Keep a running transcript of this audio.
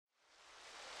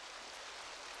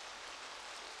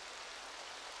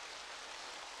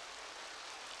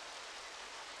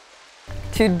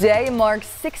Today marks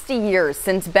 60 years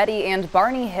since Betty and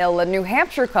Barney Hill, a New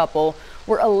Hampshire couple,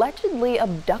 were allegedly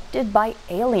abducted by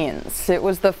aliens. It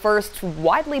was the first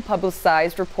widely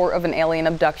publicized report of an alien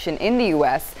abduction in the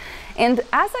U.S., and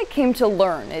as I came to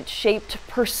learn, it shaped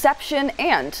perception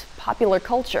and popular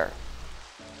culture.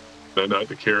 Not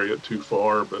to carry it too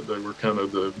far, but they were kind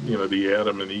of the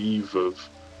Adam and Eve of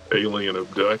alien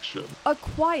abduction. A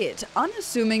quiet,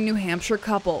 unassuming New Hampshire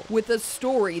couple with a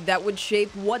story that would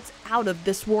shape what's out of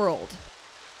this world.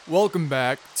 Welcome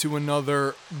back to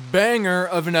another banger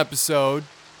of an episode.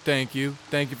 Thank you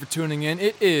for tuning in.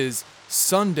 It is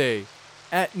Sunday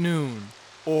at noon,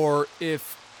 or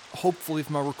hopefully if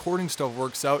my recording stuff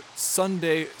works out,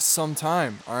 Sunday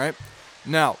sometime, alright?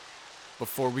 Now,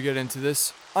 before we get into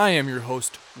this, I am your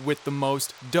host with the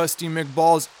most, Dusty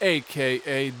McBalls,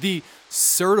 aka the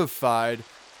certified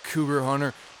cougar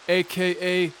hunter,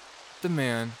 aka the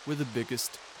man with the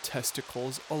biggest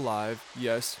testicles alive.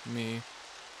 Yes, me.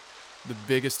 The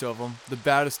biggest of them, the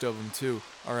baddest of them too,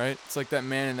 alright? It's like that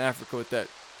man in Africa with that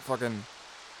fucking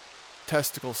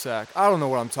testicle sack. I don't know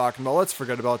what I'm talking about. Let's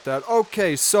forget about that.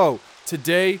 Okay, so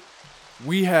today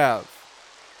we have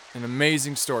an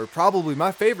amazing story. Probably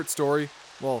my favorite story.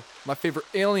 Well, my favorite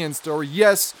alien story.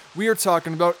 Yes, we are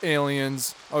talking about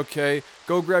aliens. Okay,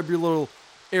 go grab your little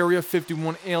Area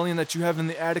 51 alien that you have in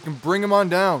the attic and bring him on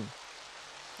down.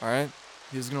 Alright?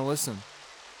 He's gonna listen.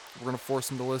 We're gonna force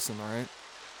him to listen, alright?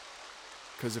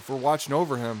 Because if we're watching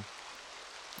over him,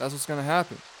 that's what's gonna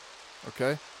happen.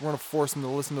 Okay? We're gonna force him to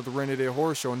listen to the Rainy Day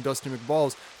Horror Show and Dusty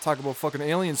McBalls talk about fucking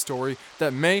alien story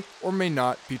that may or may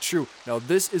not be true. Now,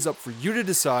 this is up for you to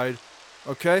decide,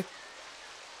 okay?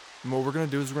 And what we're gonna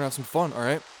do is we're gonna have some fun,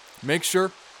 alright? Make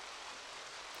sure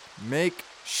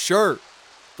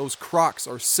those Crocs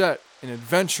are set in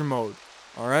adventure mode,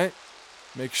 alright?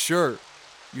 Make sure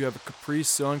you have a Capri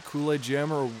Sun, Kool-Aid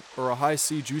Jammer, or a High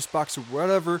C juice box, or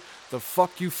whatever the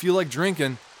fuck you feel like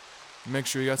drinking. Make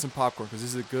sure you got some popcorn, because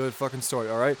this is a good fucking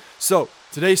story, alright? So,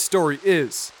 today's story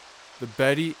is the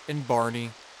Betty and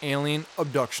Barney alien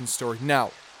abduction story.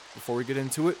 Now, before we get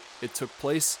into it, it took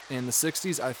place in the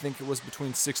 60s. I think it was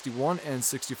between 61 and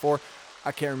 64.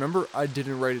 I can't remember. I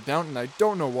didn't write it down, and I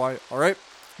don't know why, alright?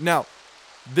 Now,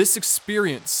 this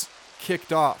experience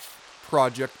kicked off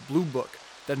Project Blue Book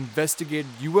that investigated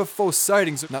UFO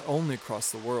sightings not only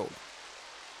across the world,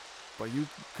 but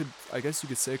I guess you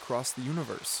could say across the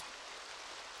universe.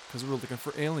 Because we're looking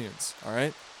for aliens,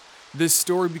 alright? This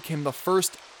story became the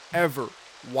first ever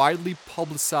widely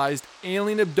publicized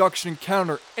alien abduction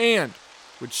encounter and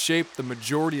would shape the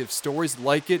majority of stories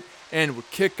like it and would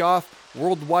kick off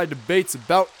worldwide debates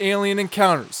about alien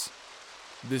encounters.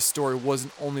 This story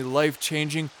wasn't only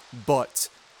life-changing, but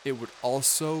it would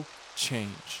also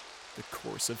change the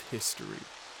course of history.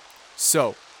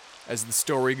 So, as the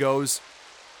story goes,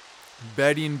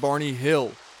 Betty and Barney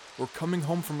Hill were coming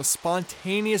home from a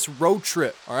spontaneous road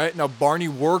trip. Alright, now Barney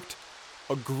worked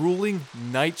a grueling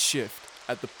night shift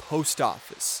at the post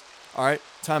office. Alright,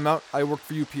 time out. I work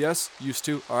for UPS, used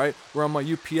to. Alright, we're on my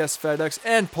UPS, FedEx,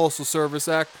 and Postal Service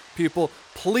Act. People,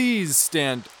 please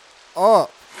stand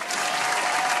up.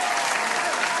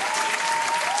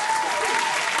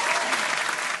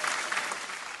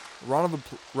 Round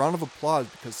of applause,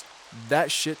 because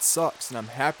that shit sucks, and I'm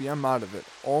happy I'm out of it.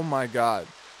 Oh my god.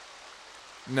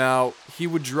 Now, he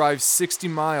would drive 60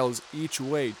 miles each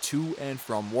way to and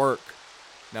from work.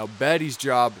 Now, Betty's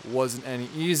job wasn't any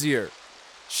easier.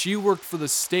 She worked for the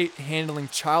state handling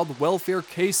child welfare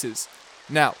cases.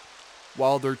 Now,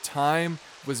 while their time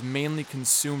was mainly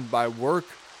consumed by work,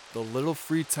 the little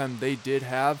free time they did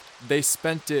have, they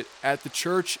spent it at the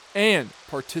church and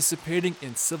participating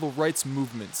in civil rights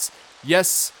movements.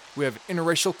 Yes, we have an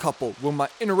interracial couple. Will my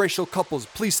interracial couples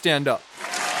please stand up?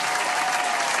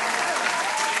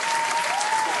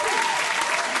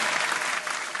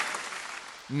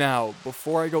 Now,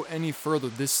 before I go any further,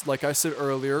 like I said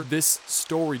earlier, this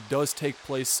story does take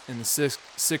place in the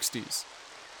 60s.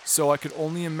 So I could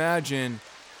only imagine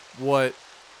what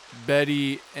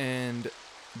Betty and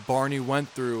Barney went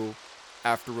through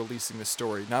after releasing the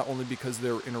story. Not only because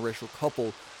they're an interracial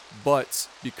couple, but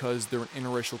because they're an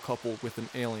interracial couple with an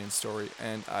alien story.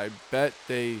 And I bet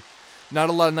not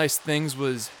a lot of nice things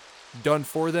was done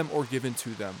for them or given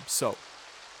to them. So,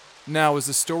 now as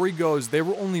the story goes, they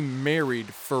were only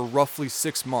married for roughly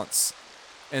 6 months.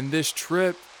 And this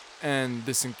trip and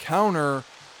this encounter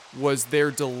was their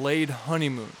delayed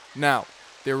honeymoon. Now,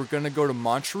 they were going to go to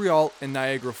Montreal and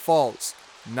Niagara Falls,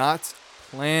 not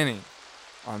planning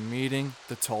on meeting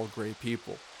the tall gray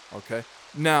people, okay?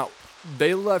 Now,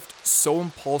 they left so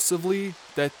impulsively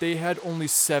that they had only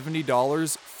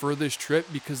 $70 for this trip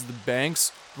because the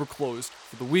banks were closed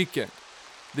for the weekend.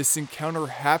 This encounter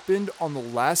happened on the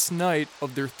last night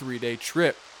of their 3-day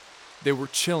trip. They were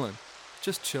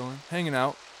just chilling, hanging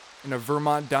out in a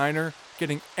Vermont diner,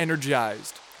 getting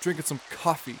energized, drinking some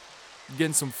coffee,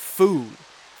 getting some food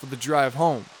for the drive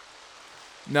home.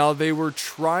 Now they were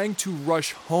trying to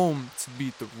rush home to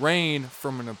beat the rain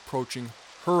from an approaching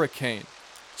hurricane.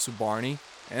 So Barney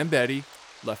and Betty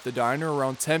left the diner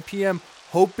around 10 p.m.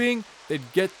 hoping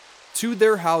they'd get to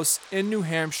their house in New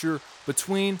Hampshire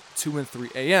between 2 and 3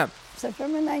 a.m.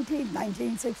 September 19,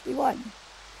 1961.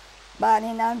 Barney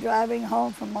and I'm driving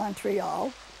home from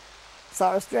Montreal.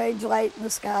 Saw a strange light in the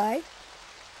sky,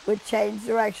 which changed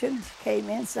directions, came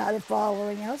in, started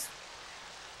following us.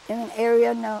 In an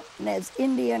area known as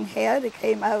Indian Head, it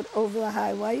came out over the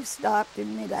highway, stopped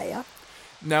in midair.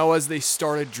 Now as they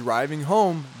started driving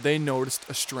home, they noticed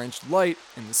a strange light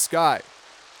in the sky.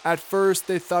 At first,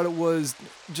 they thought it was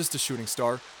just a shooting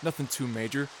star, nothing too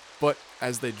major, but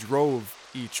as they drove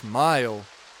each mile,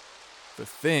 the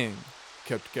thing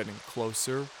kept getting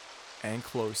closer and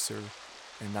closer,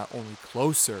 and not only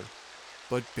closer,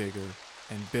 but bigger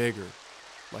and bigger,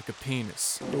 like a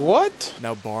penis. What?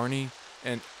 Now Barney,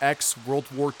 an ex-World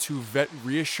War II vet,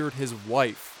 reassured his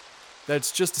wife that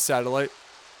it's just a satellite,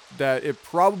 that it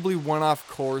probably went off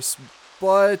course,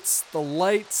 but the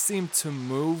light seemed to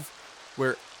move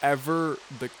wherever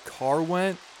the car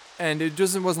went, and it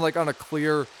just wasn't like on a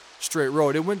clear, straight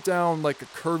road. It went down like a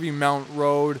curvy mountain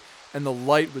road, and the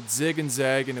light would zig and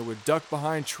zag, and it would duck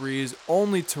behind trees,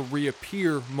 only to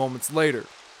reappear moments later.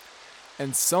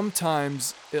 And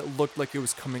sometimes it looked like it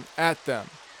was coming at them.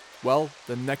 Well,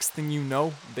 the next thing you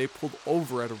know, they pulled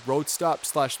over at a road stop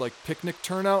 / like picnic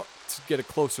turnout to get a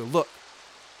closer look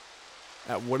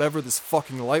at whatever this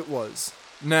fucking light was.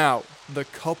 Now, the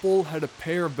couple had a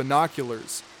pair of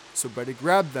binoculars, so Betty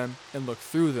grabbed them and looked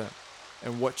through them,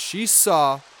 and what she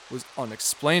saw was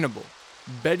unexplainable.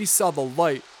 Betty saw the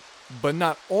light, but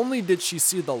not only did she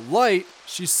see the light,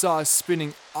 she saw a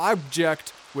spinning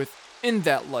object within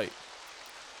that light.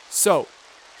 So,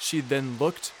 she then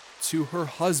looked to her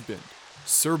husband,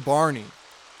 Sir Barney,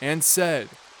 and said,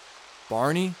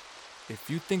 "Barney, if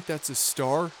you think that's a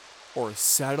star or a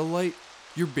satellite,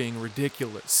 you're being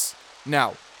ridiculous."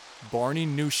 Now, Barney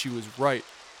knew she was right,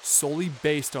 solely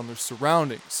based on their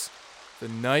surroundings. The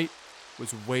night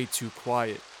was way too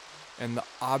quiet, and the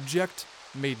object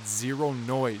made zero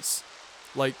noise.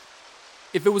 Like,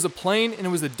 if it was a plane and it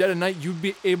was the dead of night, you'd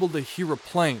be able to hear a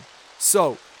plane.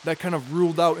 So, that kind of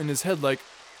ruled out in his head, like,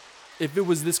 if it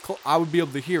was this close, I would be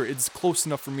able to hear it. It's close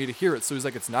enough for me to hear it. So he's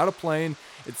like, it's not a plane,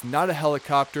 it's not a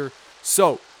helicopter.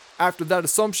 So, after that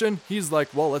assumption, he's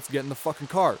like, well, let's get in the fucking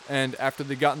car. And after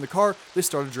they got in the car, they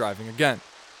started driving again.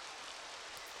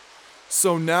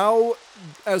 So now,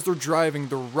 as they're driving,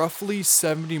 they're roughly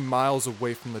 70 miles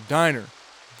away from the diner.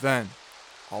 Then,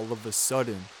 all of a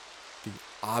sudden, the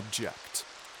object,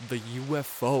 the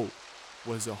UFO,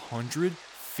 was 100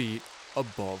 feet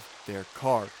above their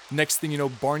car. Next thing you know,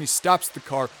 Barney stops the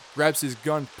car, grabs his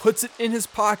gun, puts it in his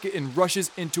pocket, and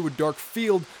rushes into a dark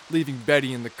field, leaving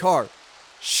Betty in the car.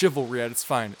 Chivalry at its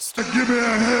finest. Give me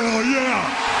a hell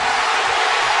yeah!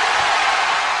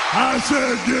 I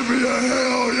said give me a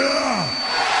hell yeah!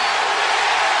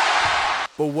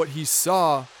 But what he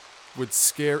saw would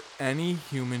scare any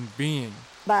human being.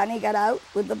 Barney got out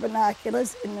with the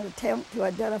binoculars in an attempt to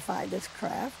identify this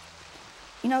craft.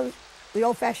 You know, the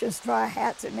old-fashioned straw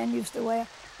hats that men used to wear,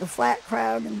 the flat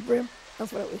crown and brim,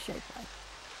 that's what it was shaped like.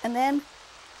 And then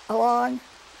along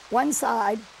one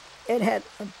side, it had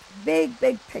a big,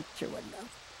 big picture window.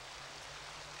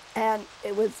 And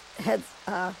it had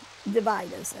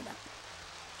dividers in it.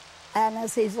 And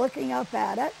as he's looking up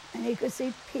at it, and he could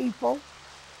see people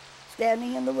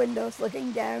standing in the windows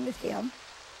looking down at him,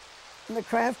 and the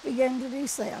craft began to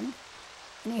descend,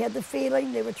 and he had the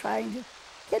feeling they were trying to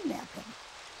kidnap him.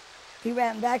 He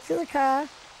ran back to the car,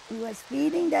 and he went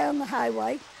speeding down the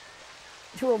highway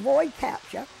to avoid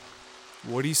capture.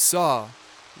 What he saw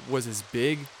was as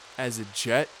big as a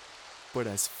jet, but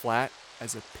as flat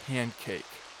as a pancake.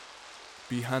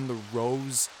 Behind the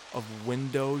rows of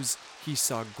windows, he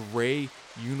saw gray,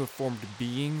 uniformed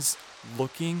beings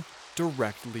looking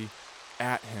directly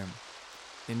at him.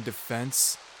 In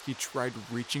defense, he tried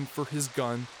reaching for his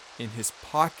gun in his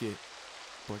pocket,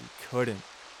 but he couldn't.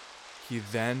 He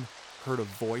then heard a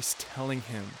voice telling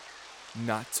him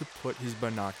not to put his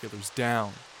binoculars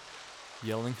down.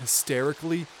 Yelling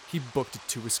hysterically, he booked it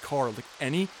to his car like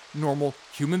any normal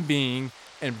human being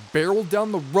and barreled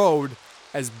down the road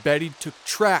as Betty took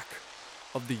track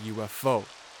of the UFO.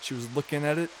 She was looking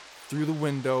at it through the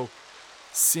window,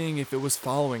 seeing if it was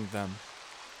following them.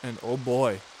 And oh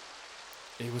boy,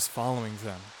 it was following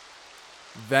them.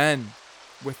 Then,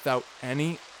 without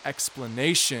any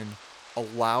explanation, a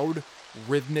loud,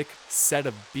 rhythmic set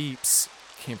of beeps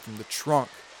came from the trunk.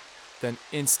 Then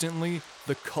instantly,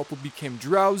 the couple became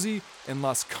drowsy and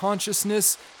lost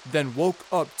consciousness, then woke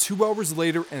up 2 hours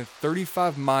later and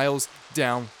 35 miles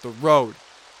down the road.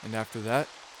 And after that,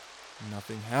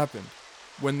 nothing happened.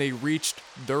 When they reached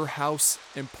their house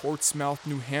in Portsmouth,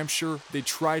 New Hampshire, they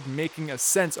tried making a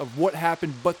sense of what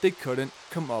happened, but they couldn't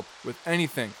come up with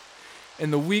anything. In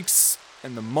the weeks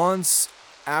and the months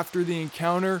after the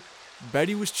encounter,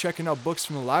 Betty was checking out books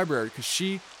from the library because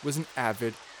she was an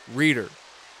avid reader.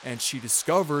 And she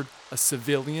discovered a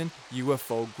civilian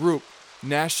UFO group,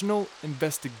 National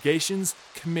Investigations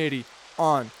Committee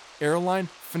on Airline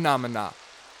Phenomena,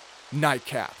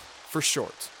 NICAP for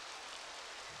short.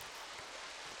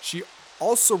 She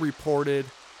also reported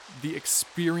the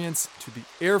experience to the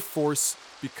Air Force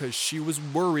because she was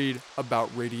worried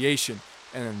about radiation.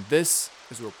 And then this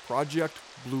is where Project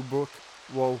Blue Book,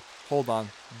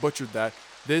 butchered that.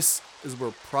 This is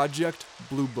where Project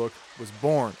Blue Book was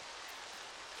born.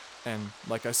 And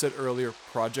like I said earlier,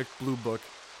 Project Blue Book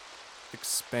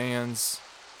expands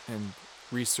and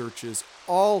researches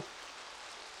all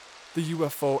the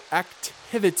UFO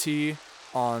activity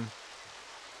on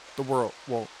the world.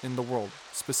 Well, in the world,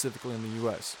 specifically in the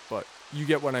US, but you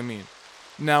get what I mean.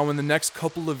 Now, in the next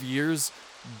couple of years,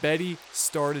 Betty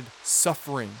started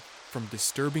suffering from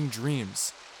disturbing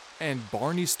dreams, and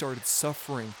Barney started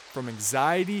suffering from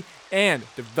anxiety and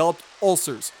developed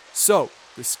ulcers. So,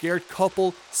 the scared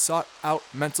couple sought out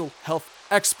mental health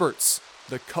experts.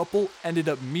 The couple ended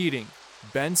up meeting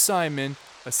Ben Simon,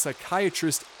 a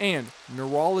psychiatrist and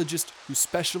neurologist who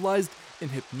specialized in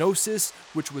hypnosis,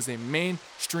 which was a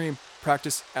mainstream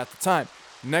practice at the time.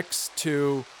 Next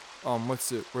to,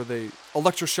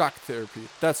 electroshock therapy.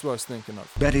 That's what I was thinking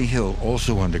of. Betty Hill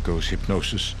also undergoes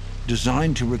hypnosis,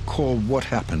 designed to recall what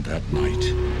happened that night.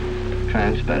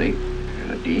 Trance, Betty.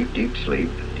 In a deep, deep sleep,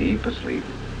 deep asleep.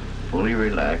 Fully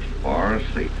relaxed or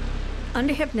asleep.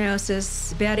 Under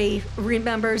hypnosis, Betty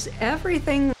remembers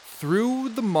everything. Through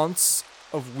the months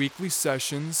of weekly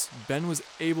sessions, Ben was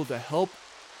able to help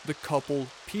the couple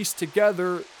piece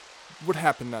together what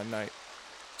happened that night.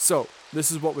 So, this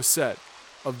is what was said.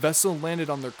 A vessel landed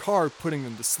on their car, putting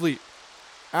them to sleep.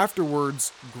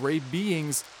 Afterwards, gray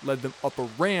beings led them up a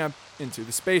ramp into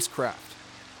the spacecraft.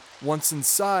 Once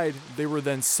inside, they were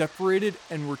then separated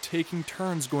and were taking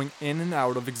turns going in and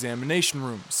out of examination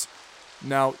rooms.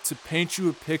 Now, to paint you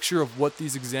a picture of what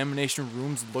these examination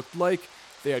rooms looked like,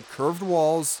 they had curved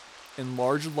walls and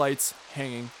large lights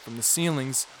hanging from the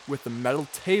ceilings with a metal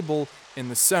table in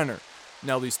the center.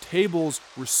 Now, these tables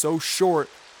were so short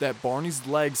that Barney's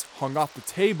legs hung off the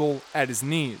table at his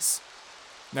knees.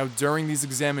 Now, during these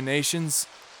examinations,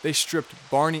 they stripped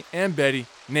Barney and Betty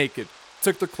naked,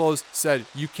 took their clothes, said,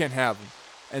 "You can't have them."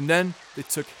 And then they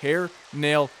took hair,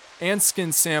 nail, and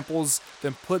skin samples,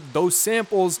 then put those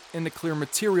samples into clear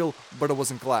material, but it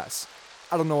wasn't glass.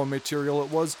 I don't know what material it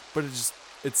was, but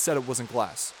it said it wasn't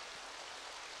glass.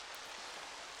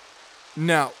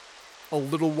 Now, a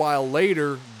little while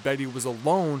later, Betty was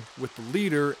alone with the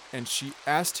leader, and she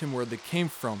asked him where they came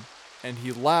from. And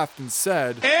he laughed and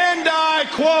said, And I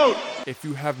quote, "If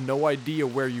you have no idea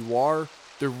where you are,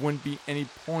 there wouldn't be any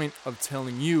point of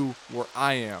telling you where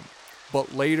I am."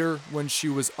 But later, when she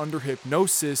was under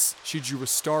hypnosis, she drew a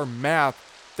star map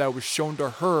that was shown to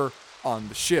her on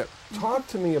the ship. Talk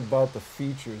to me about the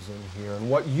features in here and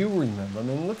what you remember. I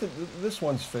mean, look at this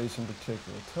one's face in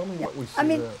particular. Tell me what we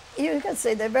see there. You can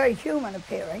see they're very human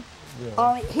appearing. Yeah.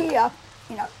 Only here,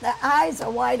 the eyes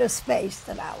are wider spaced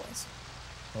than ours.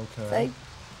 Okay.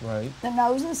 See? Right. The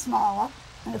nose is smaller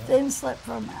and a thin slit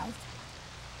for a mouth.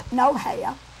 No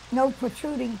hair, no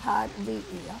protruding part of the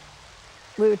ear.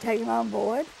 We were taken on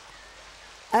board,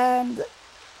 and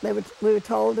we were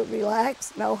told to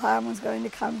relax, no harm was going to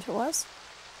come to us,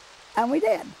 and we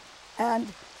did.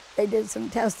 And they did some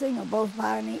testing of both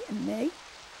Barney and me,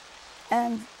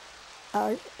 and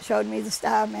showed me the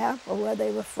star map of where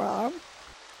they were from.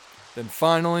 Then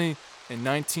finally, in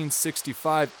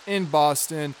 1965 in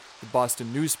Boston, the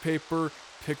Boston newspaper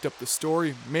picked up the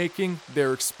story, making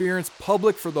their experience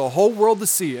public for the whole world to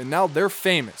see, and now they're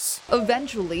famous.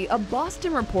 Eventually, a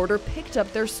Boston reporter picked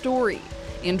up their story,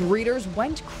 and readers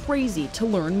went crazy to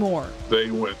learn more.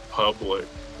 They went public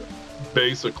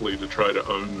basically to try to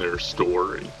own their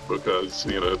story because,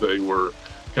 they were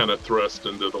kind of thrust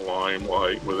into the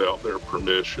limelight without their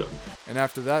permission. And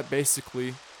after that,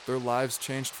 basically, their lives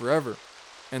changed forever.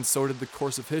 And so did the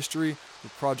course of history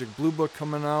with Project Blue Book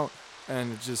coming out,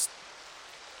 and it just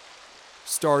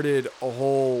started a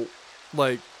whole,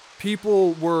 like,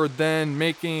 people were then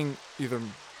either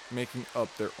making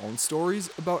up their own stories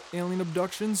about alien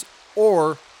abductions,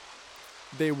 or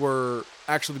they were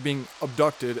actually being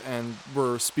abducted and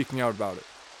were speaking out about it.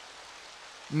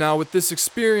 Now, with this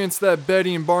experience that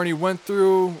Betty and Barney went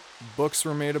through, books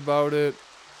were made about it,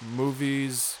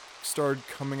 movies started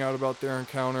coming out about their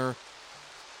encounter,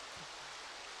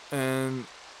 and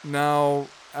now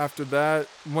after that,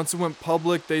 once it went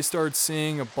public, they started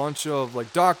seeing a bunch of,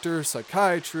 like, doctors,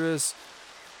 psychiatrists,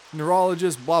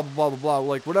 neurologists, blah, blah, blah, blah, blah.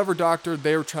 Like, whatever doctor,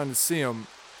 they were trying to see them.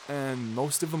 And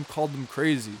most of them called them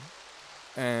crazy.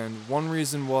 And one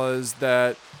reason was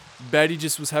that Betty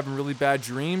just was having really bad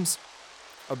dreams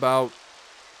about,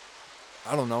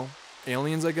 I don't know,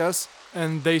 aliens, I guess.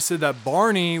 And they said that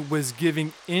Barney was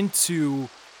giving into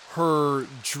her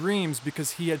dreams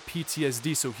because he had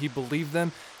PTSD, so he believed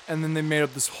them. And then they made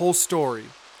up this whole story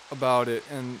about it.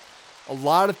 And a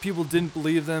lot of people didn't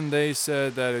believe them. They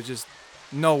said that it just,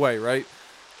 no way, right?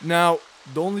 Now,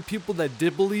 the only people that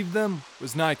did believe them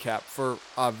was NICAP for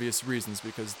obvious reasons,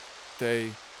 because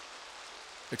they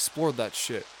explored that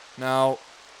shit. Now,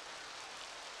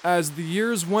 as the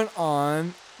years went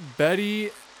on,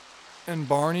 Betty and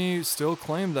Barney still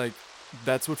claimed, like,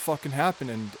 that's what fucking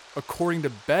happened. And according to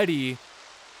Betty,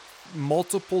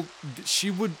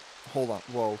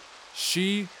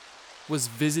 she was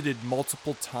visited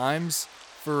multiple times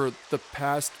for the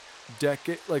past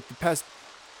decade, like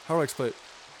how do I explain it?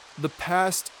 The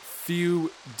past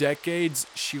few decades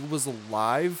she was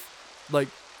alive, like,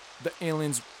 the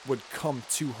aliens would come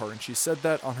to her, and she said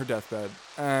that on her deathbed.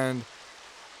 And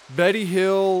Betty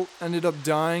Hill ended up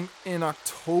dying in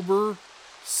October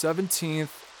 17th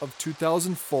of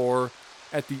 2004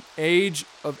 at the age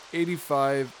of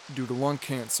 85 due to lung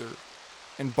cancer.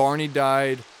 And Barney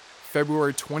died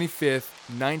February 25th,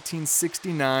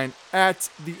 1969 at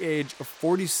the age of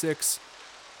 46,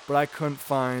 but I couldn't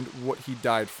find what he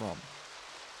died from.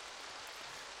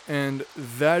 And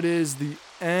that is the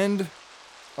end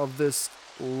of this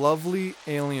lovely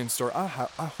alien story. I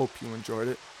hope you enjoyed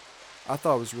it. I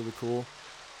thought it was really cool.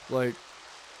 Like,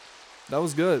 that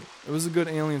was good. It was a good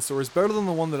alien story. It's better than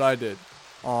the one that I did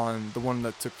on the one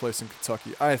that took place in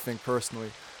Kentucky, I think,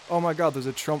 personally. Oh my god, there's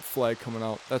a Trump flag coming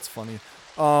out. That's funny.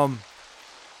 Now,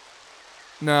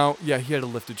 yeah, he had a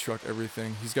lifted truck,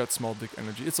 everything. He's got small dick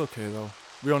energy. It's okay, though.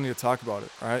 We don't need to talk about it,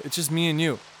 alright? It's just me and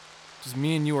you. Just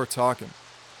me and you are talking.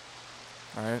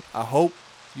 Alright? I hope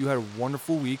you had a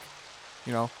wonderful week.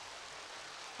 You know,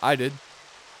 I did.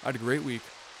 I had a great week.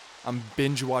 I'm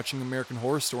binge watching American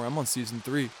Horror Story. I'm on season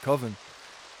 3, Coven.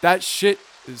 That shit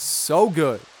is so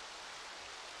good.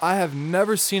 I have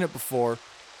never seen it before,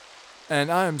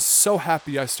 and I am so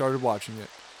happy I started watching it,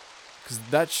 because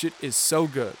that shit is so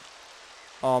good.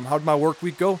 How did my work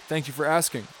week go? Thank you for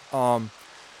asking.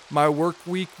 My work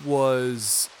week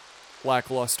was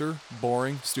lackluster,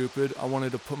 boring, stupid. I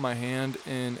wanted to put my hand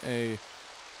in a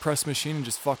press machine and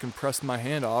just fucking press my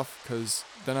hand off, because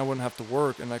then I wouldn't have to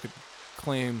work and I could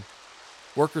claim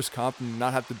workers' comp and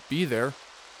not have to be there.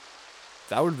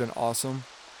 That would have been awesome.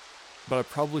 But I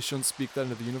probably shouldn't speak that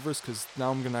into the universe, because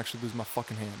now I'm going to actually lose my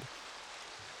fucking hand.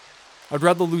 I'd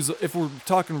rather lose, if we're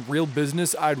talking real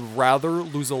business, I'd rather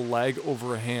lose a leg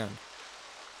over a hand.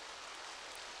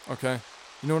 Okay?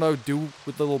 You know what I would do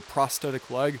with the little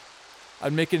prosthetic leg?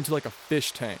 I'd make it into like a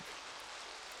fish tank.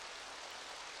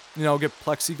 You know, get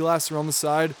plexiglass around the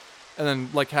side, and then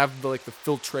like have the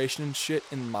filtration and shit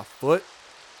in my foot.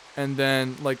 And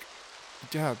then like,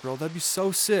 yeah, bro, that'd be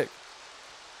so sick.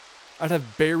 I'd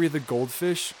have Barry the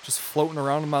goldfish just floating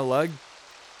around in my leg.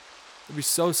 It'd be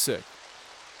so sick.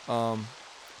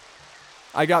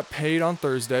 I got paid on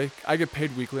Thursday. I get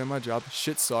paid weekly on my job.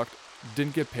 Shit sucked.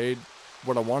 Didn't get paid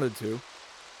what I wanted to.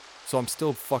 So I'm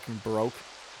still fucking broke.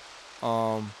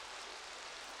 I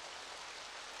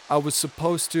was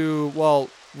supposed to,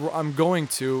 well, I'm going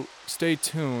to, stay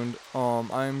tuned.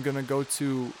 I'm going to go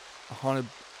to a haunted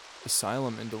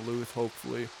asylum in Duluth,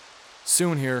 hopefully.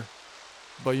 Soon here.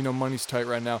 But, you know, money's tight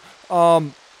right now.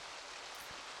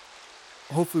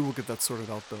 Hopefully we'll get that sorted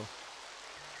out, though.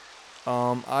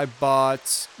 I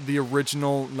bought the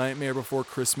original Nightmare Before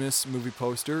Christmas movie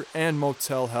poster and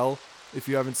Motel Hell, if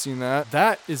you haven't seen that.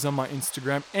 That is on my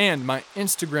Instagram, and my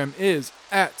Instagram is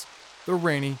at The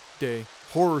Rainy Day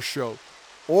Horror Show,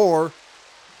 or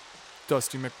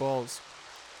Dusty McBalls.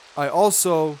 I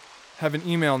also have an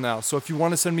email now, so if you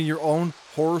want to send me your own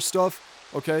horror stuff,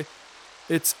 okay,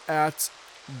 it's at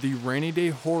the Rainy Day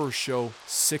Horror Show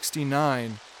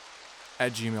 69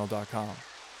 at gmail.com.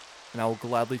 And I will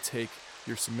gladly take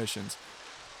your submissions.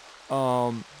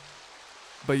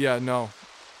 But yeah, no.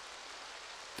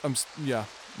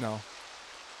 No.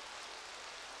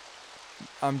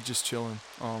 I'm just chilling.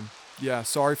 Yeah,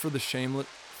 sorry for the shameless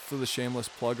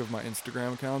plug of my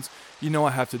Instagram accounts. You know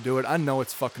I have to do it. I know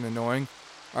it's fucking annoying.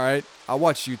 All right, I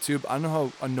watch YouTube. I know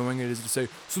how annoying it is to say,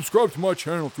 subscribe to my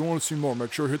channel if you want to see more.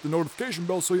 Make sure to hit the notification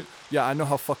bell so you... Yeah, I know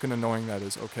how fucking annoying that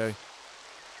is, okay?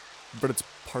 But it's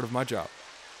part of my job.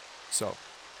 So,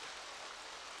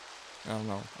 I don't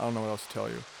know. I don't know what else to tell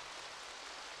you.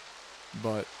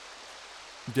 But,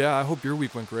 yeah, I hope your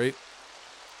week went great.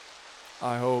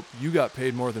 I hope you got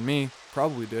paid more than me.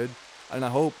 Probably did. And I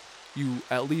hope you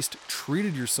at least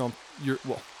treated yourself...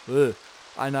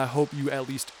 And I hope you at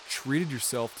least treated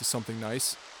yourself to something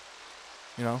nice.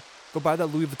 You know? Go buy that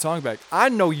Louis Vuitton bag. I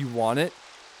know you want it.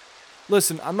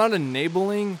 Listen, I'm not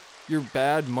enabling your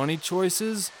bad money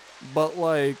choices, but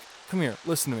like, come here,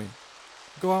 listen to me.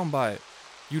 Go out and buy it.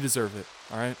 You deserve it,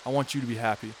 alright? I want you to be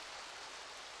happy.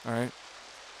 Alright?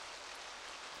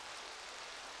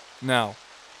 Now,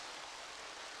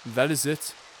 that is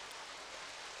it.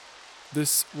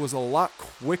 This was a lot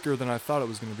quicker than I thought it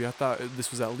was going to be. I thought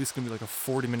this was at least going to be like a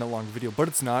 40-minute long video, but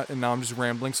it's not, and now I'm just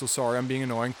rambling, so sorry, I'm being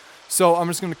annoying. So I'm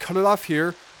just going to cut it off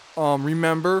here.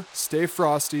 Remember, stay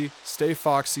frosty, stay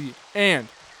foxy, and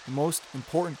the most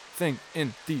important thing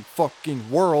in the fucking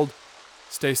world,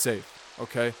 stay safe,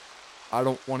 okay? I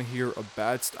don't want to hear a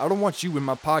bad... I don't want you in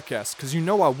my podcast, because you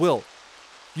know I will.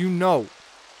 You know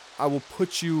I will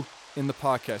put you in the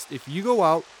podcast. If you go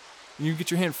out and you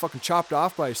get your hand fucking chopped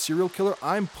off by a serial killer,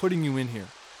 I'm putting you in here.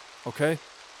 Okay?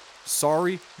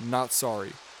 Sorry, not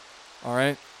sorry.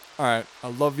 Alright? Alright. I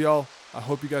love y'all. I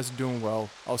hope you guys are doing well.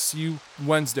 I'll see you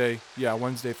Wednesday. Yeah,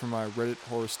 Wednesday for my Reddit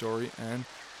horror story. And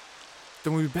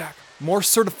then we'll be back. More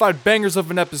certified bangers of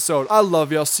an episode. I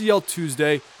love y'all. See y'all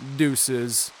Tuesday.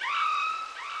 Deuces.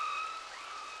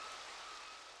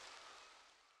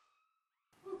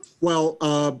 Well,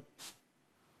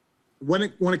 when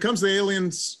it comes to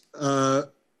aliens,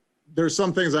 there's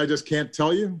some things I just can't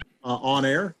tell you on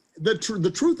air. The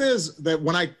truth is that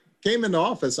when I came into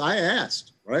office, I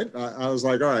asked, right? I was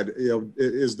like, all right,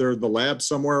 is there the lab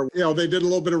somewhere? They did a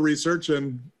little bit of research,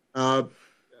 and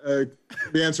the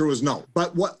answer was no.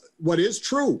 But what is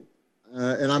true,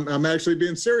 and I'm actually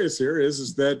being serious here,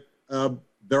 is that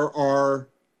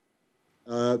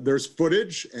there's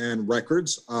footage and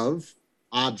records of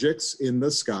objects in the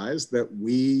skies that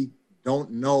we don't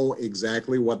know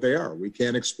exactly what they are. We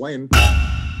can't explain